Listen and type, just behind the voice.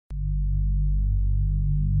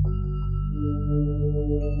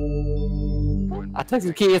I took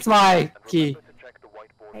the key. It's my key.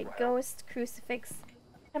 Right, ghost, crucifix,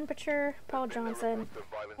 temperature, Paul Johnson,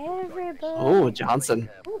 everybody. Oh, Johnson.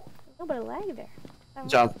 Ooh, a little bit of lag there.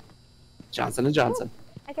 Johnson and Johnson.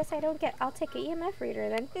 Ooh, I guess I don't get. I'll take an EMF reader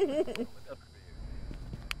then.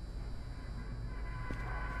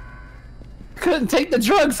 Couldn't take the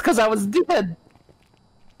drugs because I was dead.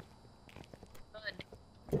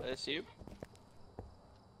 That's you.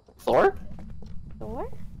 Thor? Thor?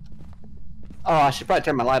 Oh, I should probably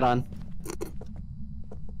turn my light on.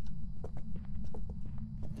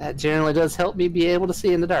 That generally does help me be able to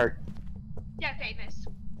see in the dark. Yeah, famous.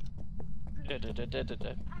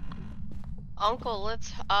 Uncle,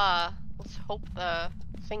 let's hope the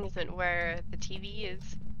thing isn't where the TV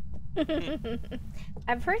is.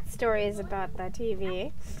 I've heard stories about the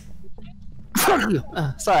TV.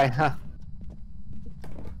 Sorry, huh?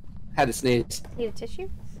 Had to sneeze. Need a tissue?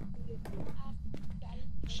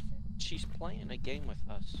 She's playing a game with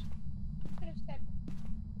us.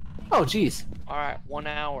 Oh, jeez. Alright, 1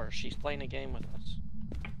 hour. She's playing a game with us.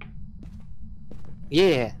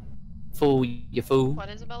 Yeah. Fool, you fool. What,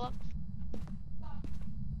 Isabella?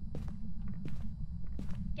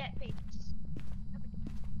 Get famous.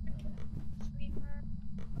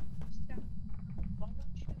 Why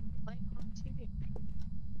don't you play on TV?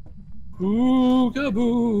 Booga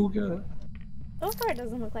booga. So far, it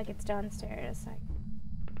doesn't look like it's downstairs.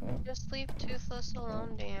 Just leave Toothless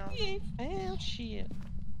alone, damn. Oh shit.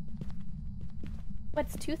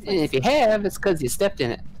 What's toothless? And if you have, it's because you stepped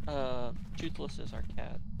in it. Toothless is our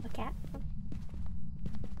cat. A cat?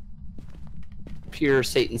 Pure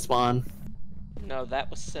Satan spawn. No, that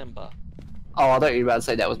was Simba. Oh, I thought you were about to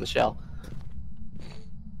say that was Michelle.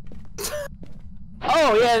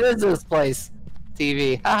 Oh, yeah, it is this place.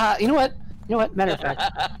 TV. Haha, you know what? You know what? Matter of fact.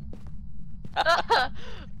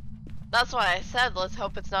 That's why I said, let's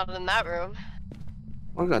hope it's not in that room.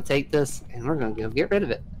 We're gonna take this and we're gonna go get rid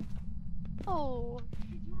of it. Oh.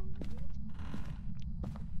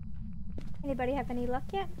 Anybody have any luck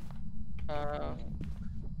yet?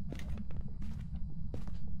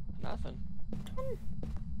 Nothing.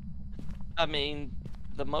 I mean,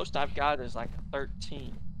 the most I've got is like a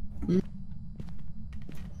 13.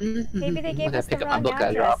 Maybe they gave us the wrong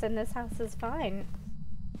address and this house is fine.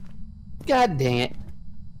 God dang it.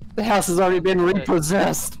 The house has already been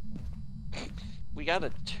repossessed. We got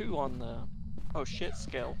a 2 on the oh shit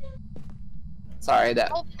scale. Sorry,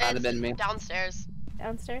 that Oh, might have been me. downstairs.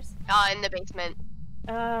 Downstairs? In the basement.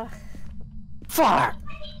 Fuck!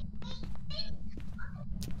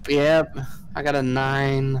 Yep, I got a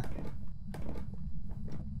 9.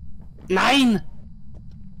 9!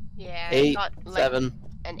 Yeah, 8, got, like, 7.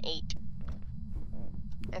 an 8.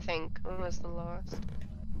 I think was the lowest.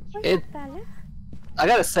 It. I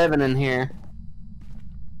got a 7 in here.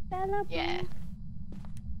 Yeah.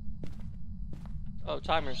 Oh,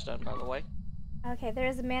 timer's done, by the way. Okay,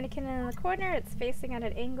 there's a mannequin in the corner. It's facing at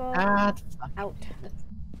an angle. Out. Oh,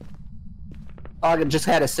 I just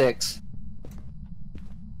had a 6.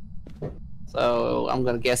 So I'm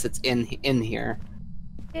gonna guess it's in here.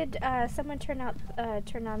 Did someone turn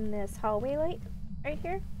on this hallway light right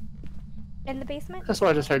here in the basement? That's why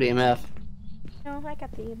I just heard EMF. No, I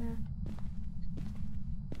got the EMF.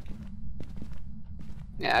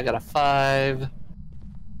 Yeah, I got a 5.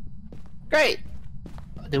 Great.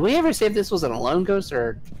 Did we ever say if this was an alone ghost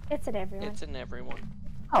or? It's in everyone. It's in everyone.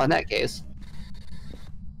 Oh, in that case.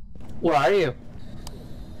 Where are you?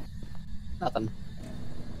 Nothing.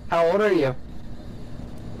 How old are you?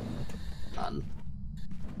 None.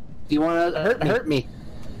 Do you want to hurt me?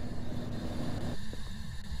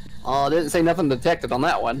 Oh, it didn't say nothing detected on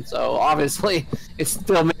that one, so obviously it's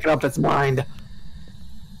still making up its mind.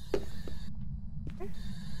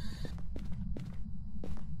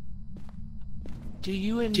 Do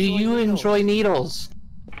you enjoy needles?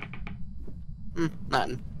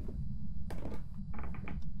 Nothing.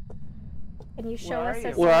 Can you show us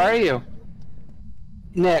a Where are you?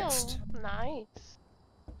 Next. Oh, nice.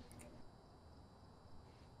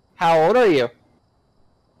 How old are you?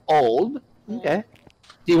 Old? Okay.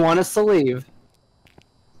 Do you want us to leave?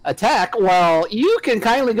 Attack? Well, you can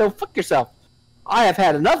kindly go fuck yourself. I have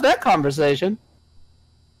had enough of that conversation.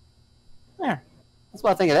 There. That's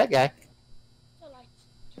what I think of that guy.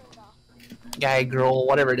 Guy, girl,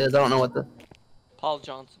 whatever it is. I don't know what the... Paul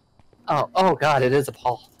Johnson. Oh god, it is a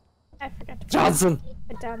Paul. I forgot to Johnson!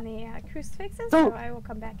 put down the crucifixes, so I will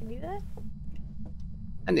come back and do that.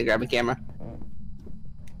 I need to grab a camera.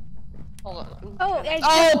 Hold on. Oh, I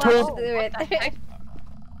just walked through What the heck? it.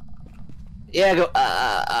 Yeah, go,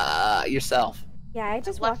 yourself. Yeah, I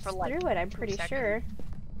just left walked for, like, through it, I'm 2 pretty seconds. sure.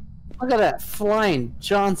 Look at that flying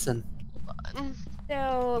Johnson.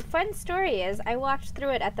 So, fun story is, I walked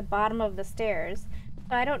through it at the bottom of the stairs.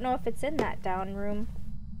 So I don't know if it's in that down room.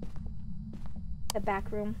 The back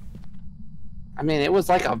room. I mean, it was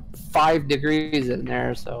like a 5 degrees in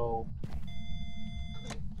there, so...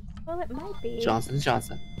 Well, it might be. Johnson.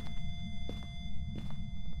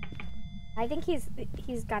 I think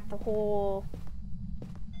he's got the whole...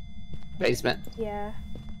 Basement. Yeah.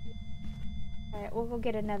 Alright, we'll go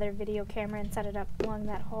get another video camera and set it up along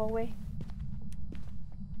that hallway.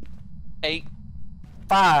 8.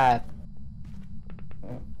 5.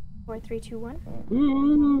 4, 3, 2, 1.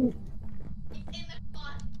 Ooh.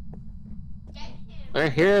 We're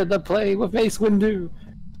here to play with Mace Windu.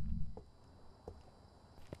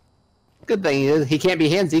 Good thing is he can't be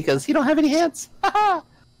handsy because he don't have any hands. Haha.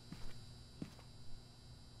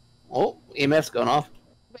 Oh, EMF's going off.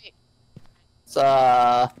 Wait. It's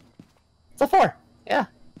a 4. Yeah.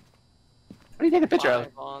 What do you take a picture of?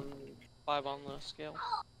 5 on the scale.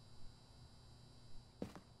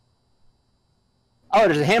 Oh,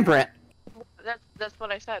 there's a handprint. That's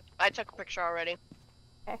what I said. I took a picture already.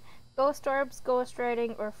 Okay. Ghost orbs, ghost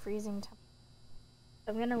writing, or freezing time.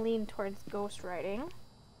 I'm gonna lean towards ghost writing.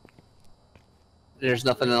 There's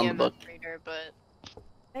nothing on the book. Reader, but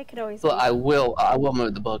I could always. But I will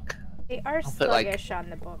move the book. They are I'll put, like- sluggish on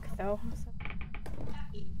the book, though. So.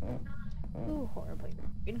 Ooh, horribly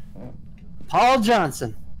rude. Paul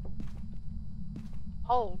Johnson.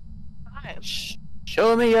 oh, hi.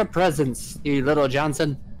 Show me your presence, you little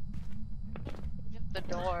Johnson. Just the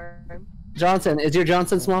door. Johnson, is your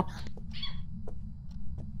Johnson small?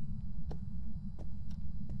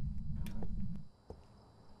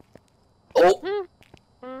 Oh,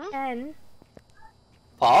 10.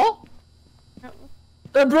 Paul? Oh.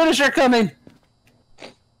 The British are coming!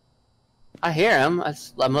 I hear him.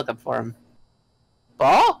 I'm looking for him.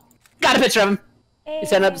 Paul? Got a picture of him! He's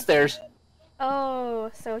heading up the stairs. Oh,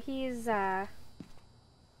 so he's, we're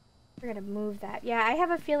gonna move that. Yeah, I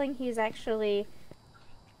have a feeling he's actually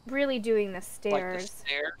really doing the stairs. Like the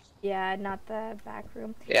stairs? Yeah, not the back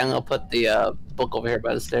room. Yeah, I'm gonna put the book over here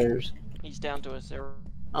by the stairs. He's down to a 0.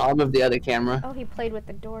 I'll move the other camera. Oh, he played with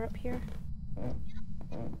the door up here. I'm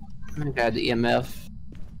gonna grab the EMF.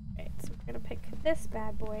 Alright, so we're gonna pick this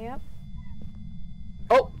bad boy up.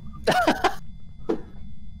 Oh!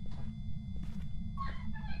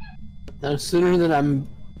 No sooner than I'm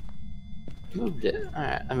moved it.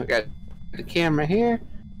 Alright, I'm gonna grab the camera here.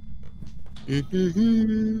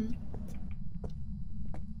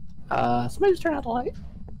 Somebody just turn out the light.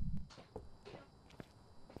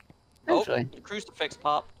 Actually. Oh, the crucifix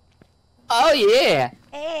popped. Oh yeah!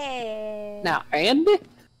 Hey! Now, Andy?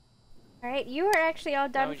 Alright, you are actually all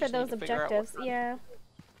done we for just need those to figure out what objectives. Yeah.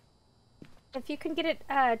 If you can get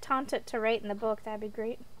it taunted to write in the book, that'd be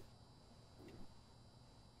great.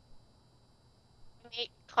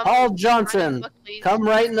 Come Paul write Johnson, in the book, please. come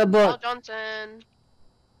write in the Paul book. Johnson.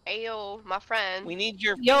 Ayo, my friend. We need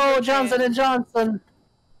your Yo, finger Johnson print. and Johnson.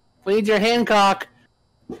 We need your Hancock.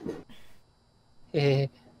 Ayo.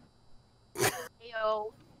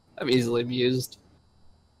 I'm easily amused.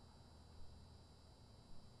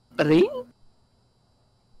 Bring?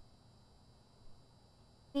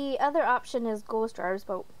 The other option is ghost orbs,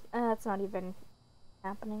 but that's not even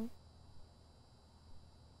happening.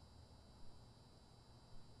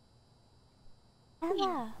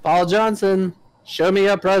 Ella. Paul Johnson, show me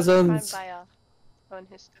your presence. On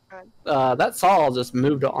Instagram. That Saul just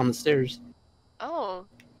moved on the stairs. Oh,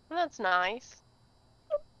 well, that's nice.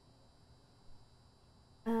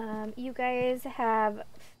 You guys have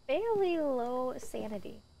fairly low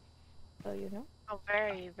sanity. So you know. Oh,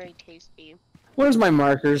 very, very tasty. Where's my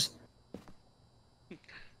markers? You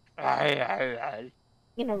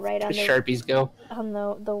know, right The on the Sharpies go.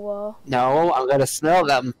 the wall. No, I'm gonna smell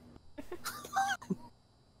them.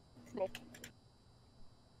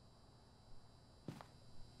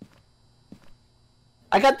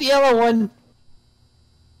 I got the yellow one.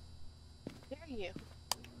 Dare you?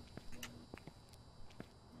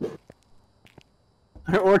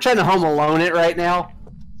 We're trying to Home Alone it right now.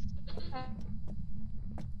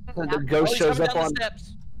 The Oh, ghost he's shows coming up down on. the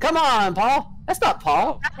steps. Come on, Paul. That's not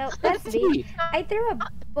Paul. No, that's That's me. me. I threw a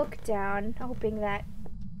book down, hoping that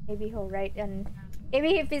maybe he'll write, and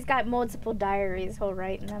maybe if he's got multiple diaries, he'll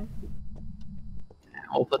write in them.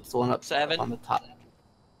 I'll put this one up 7. on the top.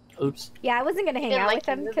 Oops. Yeah, I wasn't gonna hang didn't out like with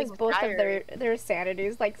them the because moving both of diary. their sanity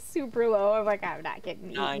is like super low. I'm like, I'm not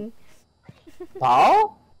getting 9. eaten.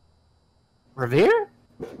 Paul? Revere?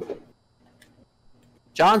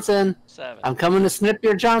 Johnson. 7. I'm coming to snip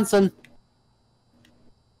your Johnson.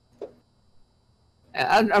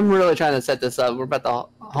 And I'm really trying to set this up. We're about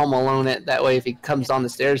to Home Alone it. That way, if he comes down the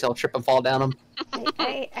stairs, he'll trip and fall down them.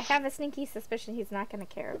 I have a sneaky suspicion he's not gonna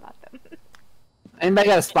care about them. Anybody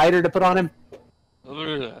got a spider to put on him?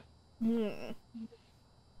 Ugh. Hmm.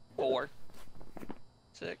 4,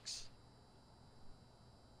 6.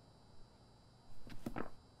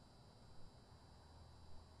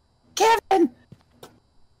 Kevin!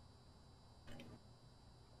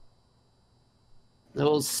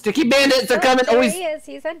 Those sticky bandits are coming. There Always. he is.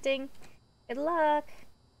 He's hunting. Good luck.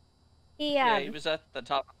 Yeah, he was at the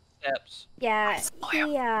top of the steps.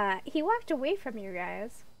 Yeah, he walked away from you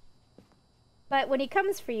guys. But when he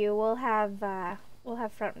comes for you, we'll have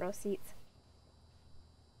front row seats.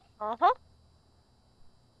 Uh-huh.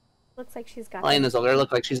 Looks like she's got Elena's over there.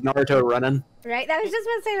 Look like she's Naruto running. Right? I was just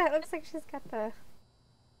about to say that. Looks like she's got the...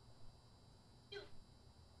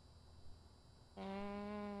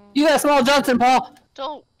 You got a small Johnson, Paul.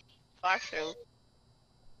 Don't flash him.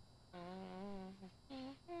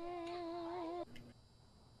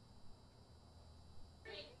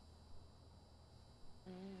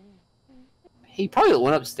 He probably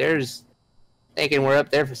went upstairs thinking we're up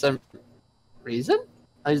there for some reason.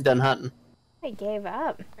 Oh, he's done hunting. I gave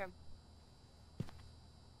up. Okay.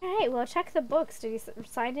 Alright, well, check the books. Did he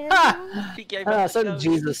sign in? Ah! He gave up So the did ghost.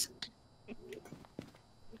 Jesus.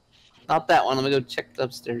 Not that one. Let me go check the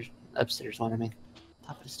upstairs. Upstairs one, I mean.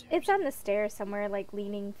 Top of the stairs. It's on the stairs somewhere, like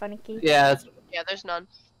leaning funky. Yeah, Yeah, there's none.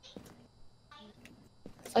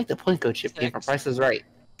 it's like the Plinko chip game from Price is Right.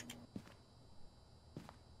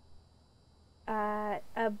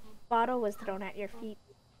 A bottle was thrown at your feet.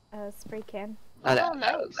 A spray can. Oh, Oh,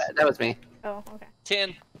 nice. that was me. Oh, okay.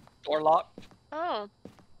 10. Door locked. Oh,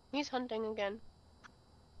 he's hunting again.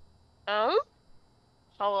 Oh?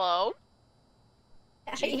 Hello?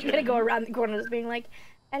 You're gonna go around the corner just being like,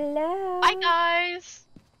 hello. Hi guys.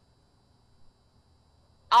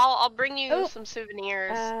 I'll bring you Oh. some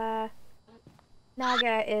souvenirs.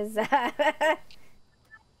 Naga is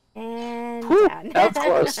and Whew, down. that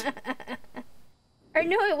was close. Or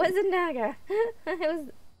no, it wasn't Naga. It was.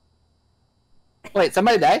 Wait,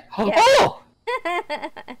 somebody died? Yeah. Oh!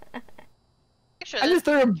 Picture I this just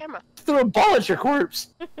threw camera. a ball at your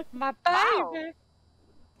corpse. My Wow. baby.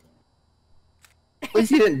 At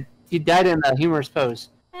least he didn't. He died in a humorous pose.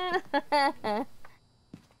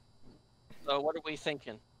 So what are we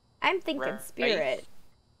thinking? I'm thinking Right. spirit.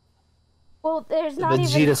 Well, there's The not even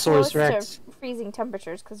Vegetasaurus close Rex. to freezing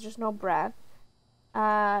temperatures because there's no bread.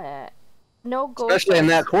 No ghost. Especially in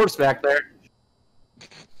that corpse back there.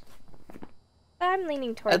 I'm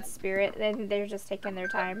leaning towards spirit, and they're just taking their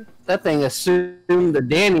time. That thing assumed the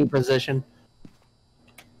Danny position.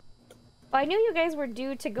 Well, I knew you guys were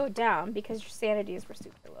due to go down because your sanities were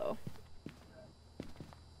super low.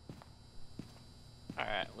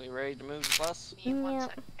 Alright, we ready to move the bus? Give me 1 Yeah.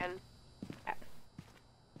 second. Okay.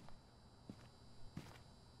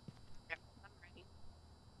 Yep, I'm ready.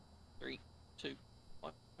 3, 2,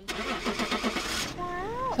 1.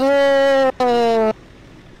 Wow. Uh,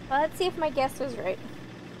 Well, let's see if my guess was right.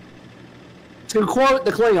 to quote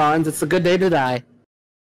the Klingons, it's a good day to die.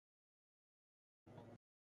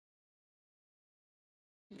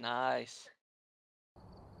 Nice.